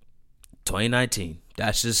what? 2019.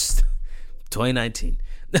 That's just 2019.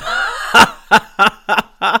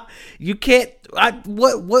 You can't. What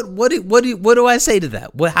do I say to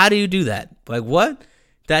that? How do you do that? Like what?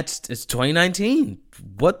 It's 2019.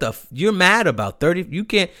 What the? You're mad about 30? You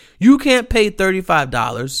can't pay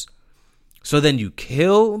 $35. So then you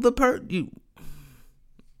kill the person.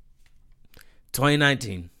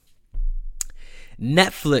 2019.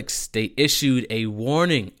 Netflix, they issued a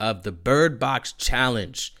warning of the Bird Box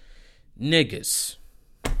challenge. Niggas.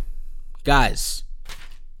 Guys.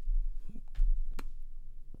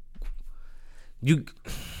 You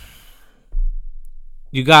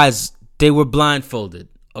guys, they were blindfolded,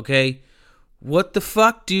 okay? What the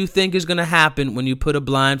fuck do you think is going to happen when you put a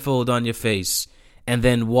blindfold on your face and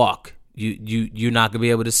then walk? You're not going to be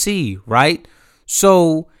able to see, right?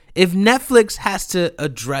 So if Netflix has to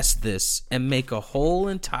address this and make a whole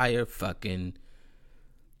entire fucking,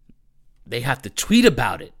 they have to tweet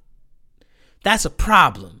about it. That's a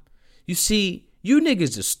problem. You see, you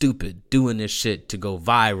niggas are stupid doing this shit to go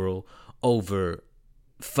viral over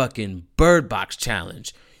fucking Bird Box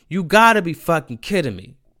challenge. You gotta be fucking kidding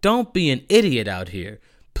me. Don't be an idiot out here.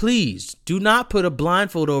 Please do not put a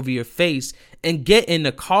blindfold over your face and get in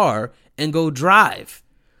the car and go drive.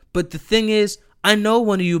 But the thing is, I know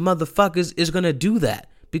one of you motherfuckers is gonna do that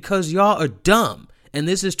because y'all are dumb and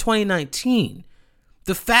this is 2019.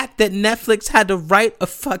 The fact that Netflix had to write a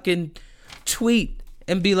fucking tweet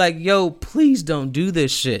and be like, yo, please don't do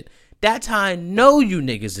this shit. That's how I know you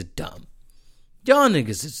niggas are dumb. Y'all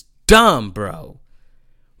niggas is dumb, bro.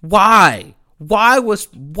 Why? Why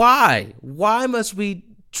must we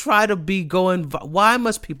try to be going, why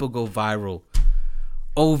must people go viral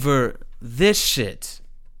over this shit?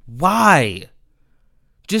 Why?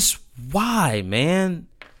 Just why, man?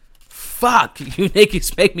 Fuck, you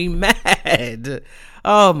niggas make me mad.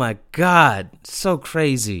 Oh my God, so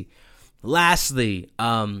crazy. Lastly,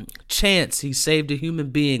 Chance, he saved a human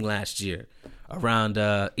being last year around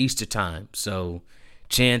Easter time. So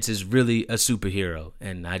Chance is really a superhero,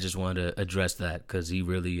 and I just want to address that because he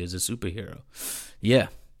really is a superhero. Yeah.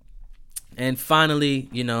 And finally,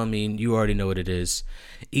 you know what I mean, you already know what it is.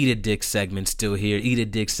 Eat a Dick segment still here. Eat a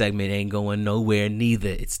Dick segment ain't going nowhere neither.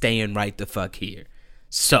 It's staying right the fuck here.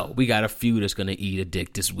 So, we got a few that's going to eat a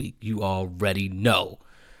dick this week. You already know.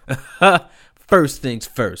 First things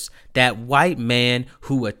first. That white man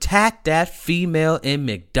who attacked that female in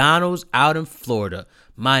McDonald's out in Florida.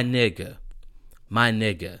 My nigga.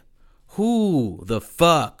 Who the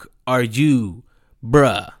fuck are you,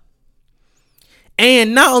 bruh?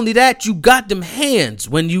 And not only that, you got them hands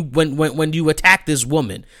when you attack this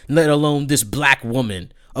woman, let alone this black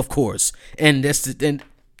woman, of course. And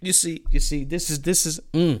you see, this is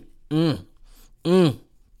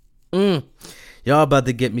Y'all about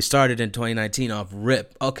to get me started in 2019 off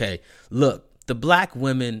rip. Okay, look, the black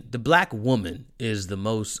woman is the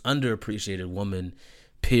most underappreciated woman,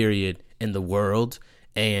 period, in the world.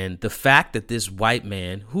 And the fact that this white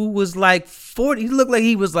man who was like 40, he looked like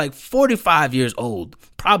he was like 45 years old,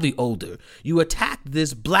 probably older. You attacked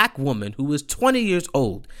this black woman who was 20 years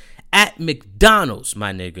old at McDonald's,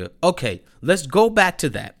 my nigga. Okay, let's go back to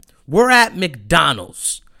that. We're at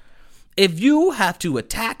McDonald's. If you have to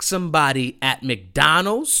attack somebody at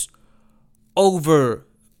McDonald's over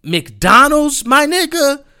McDonald's, my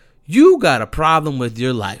nigga, you got a problem with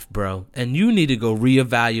your life, bro. And you need to go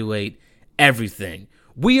reevaluate everything.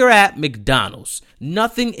 We are at McDonald's.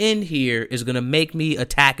 Nothing in here is going to make me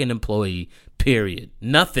attack an employee, period.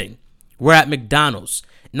 Nothing. We're at McDonald's.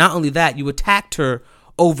 Not only that, you attacked her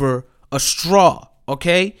over a straw,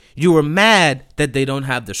 okay? You were mad that they don't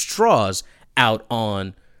have the straws out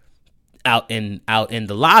in the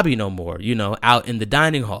lobby no more, out in the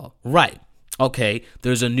dining hall. Right. Okay,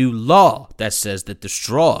 there's a new law that says that the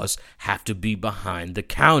straws have to be behind the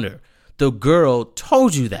counter. The girl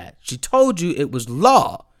told you that. She told you it was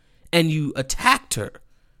law, and you attacked her.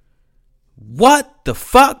 What the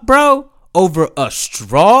fuck, bro? Over a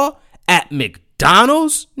straw at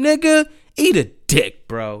McDonald's, nigga? Eat a dick,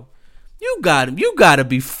 bro. You gotta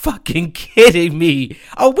be fucking kidding me.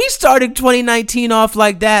 Are we starting 2019 off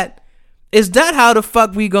like that? Is that how the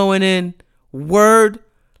fuck we going in? Word?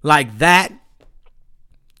 Like that?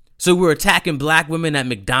 So we're attacking black women at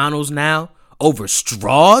McDonald's now over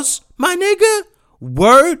straws, my nigga?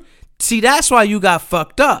 Word? See, that's why you got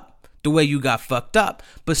fucked up the way you got fucked up.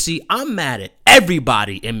 But see, I'm mad at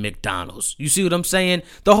everybody in McDonald's. You see what I'm saying?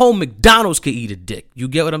 The whole McDonald's could eat a dick. You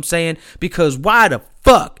get what I'm saying? Because why the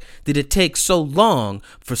fuck did it take so long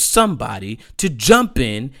for somebody to jump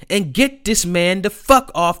in and get this man to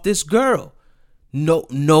fuck off this girl?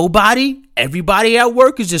 Nobody? Everybody at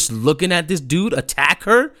work is just looking at this dude attack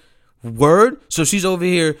her? Word? So she's over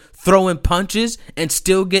here throwing punches and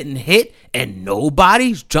still getting hit, and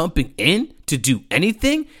nobody's jumping in to do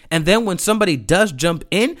anything? And then when somebody does jump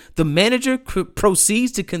in, the manager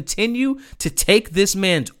proceeds to continue to take this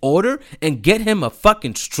man's order and get him a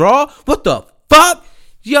fucking straw? What the fuck?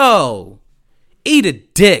 Yo, eat a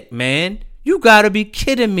dick, man. You gotta be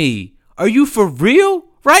kidding me. Are you for real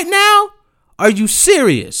right now? Are you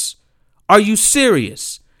serious?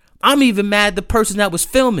 I'm even mad at the person that was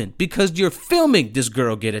filming, because you're filming this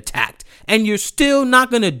girl get attacked and you're still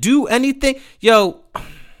not going to do anything. Yo,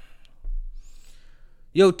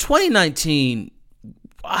 2019,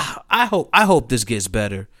 I hope this gets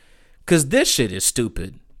better, because this shit is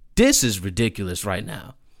stupid. This is ridiculous right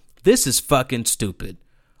now. This is fucking stupid.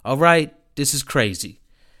 All right? This is crazy.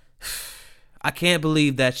 I can't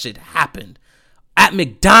believe that shit happened at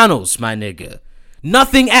McDonald's, my nigga.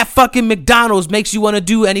 Nothing at fucking McDonald's makes you want to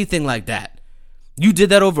do anything like that. You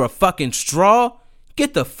did that over a fucking straw?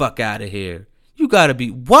 Get the fuck out of here. You gotta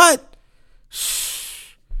be, what?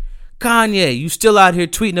 Kanye, you still out here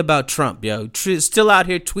tweeting about Trump, yo. Still out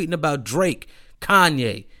here tweeting about Drake.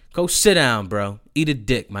 Kanye, go sit down, bro. Eat a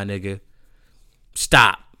dick, my nigga.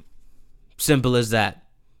 Stop. Simple as that.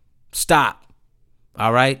 Stop.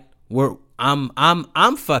 All right?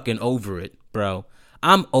 I'm fucking over it, bro.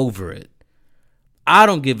 I'm over it. I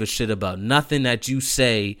don't give a shit about nothing that you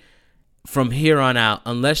say from here on out,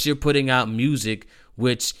 unless you're putting out music,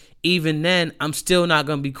 which even then, I'm still not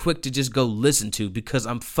going to be quick to just go listen to, because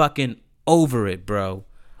I'm fucking over it, bro.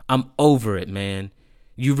 I'm over it, man.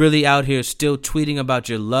 You really out here still tweeting about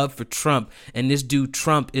your love for Trump, and this dude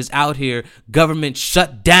Trump is out here government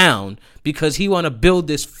shut down because he want to build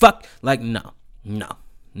this fuck. Like, no.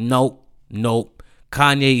 Nope.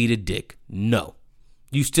 Kanye eat a dick. No.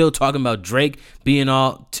 You still talking about Drake being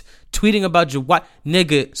all tweeting about your wife?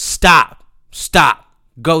 Nigga, stop.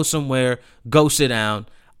 Go somewhere. Go sit down.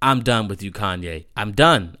 I'm done with you, Kanye. I'm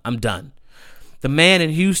done. The man in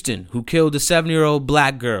Houston who killed a 7-year-old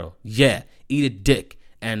black girl. Yeah, eat a dick.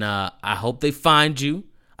 And I hope they find you.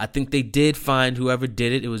 I think they did find whoever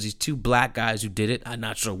did it. It was these 2 black guys who did it. I'm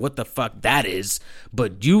not sure what the fuck that is,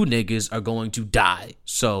 but you niggas are going to die.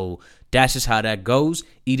 So that's just how that goes.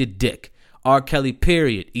 Eat a dick. R. Kelly,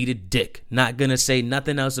 period. Eat a dick. Not gonna say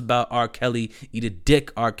nothing else about R. Kelly. Eat a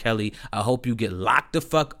dick, R. Kelly. I hope you get locked the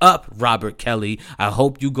fuck up, Robert Kelly. I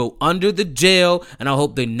hope you go under the jail, and I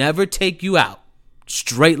hope they never take you out.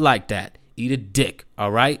 Straight like that. Eat a dick, all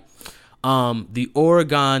right? In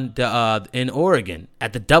Oregon,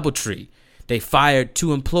 at the DoubleTree, they fired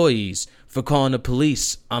 2 employees for calling the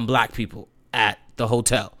police on black people at the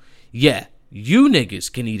hotel. Yeah, you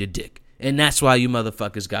niggas can eat a dick. And that's why you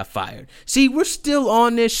motherfuckers got fired. See, we're still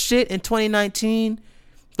on this shit in 2019.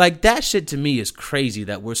 Like, that shit to me is crazy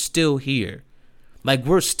that we're still here. Like,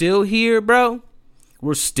 we're still here, bro.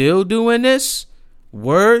 We're still doing this.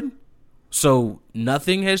 Word. So,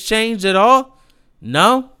 nothing has changed at all?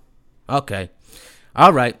 No? Okay.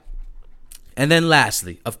 All right. And then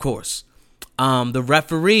lastly, of course, the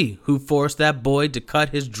referee who forced that boy to cut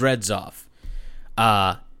his dreads off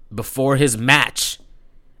before his match.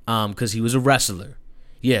 Because he was a wrestler.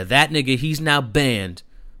 Yeah, that nigga, he's now banned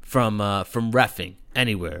from reffing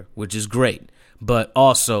anywhere, which is great. But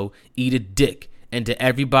also, eat a dick. And to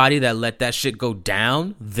everybody that let that shit go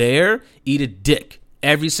down there, eat a dick.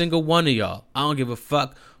 Every single one of y'all. I don't give a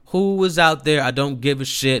fuck who was out there. I don't give a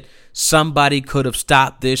shit. Somebody could have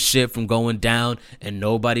stopped this shit from going down, and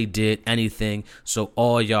nobody did anything. So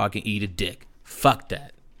all y'all can eat a dick. Fuck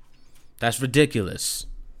that. That's ridiculous.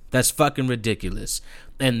 That's fucking ridiculous.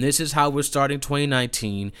 And this is how we're starting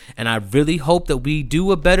 2019. And I really hope that we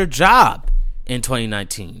do a better job in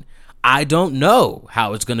 2019. I don't know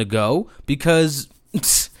how it's gonna go because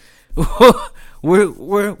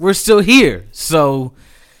we're still here. So,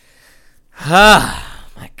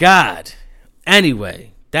 my God.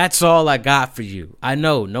 Anyway, that's all I got for you. I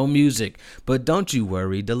know, no music, but don't you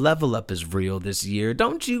worry. The level up is real this year.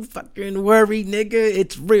 Don't you fucking worry, nigga.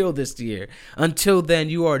 It's real this year. Until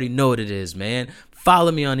then, you already know what it is, man.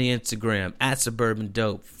 Follow me on the Instagram,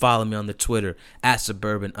 @SuburbanDope. Follow me on the Twitter,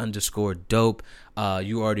 @Suburban_dope.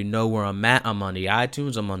 You already know where I'm at. I'm on the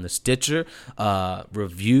iTunes. I'm on the Stitcher.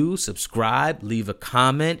 Review, subscribe, leave a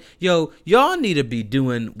comment. Yo, y'all need to be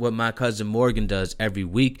doing what my cousin Morgan does every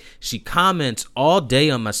week. She comments all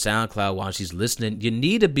day on my SoundCloud while she's listening. You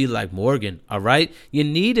need to be like Morgan, all right? You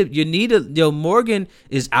need to, Morgan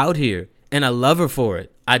is out here, and I love her for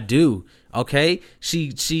it. I do. Okay,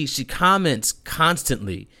 she comments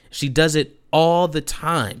constantly. She does it all the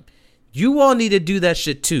time. You all need to do that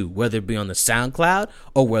shit too, whether it be on the SoundCloud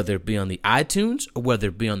or whether it be on the iTunes or whether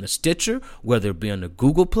it be on the Stitcher, whether it be on the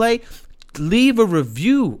Google Play. Leave a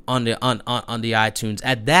review on the iTunes.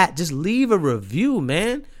 At that, just leave a review,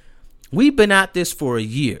 man. We've been at this for a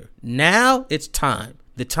year. Now it's time.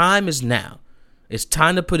 The time is now. It's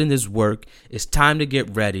time to put in this work. It's time to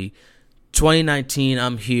get ready. 2019,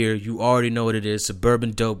 I'm here. You already know what it is.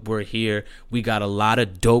 Suburban Dope, we're here. We got a lot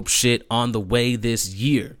of dope shit on the way this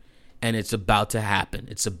year. And it's about to happen.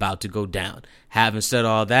 It's about to go down. Having said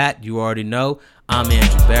all that, you already know. I'm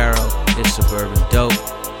Andrew Barrow. It's Suburban Dope.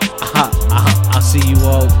 I'll see you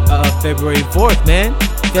all February 4th, man.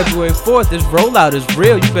 February 4th. This rollout is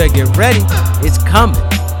real. You better get ready. It's coming.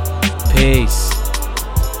 Peace.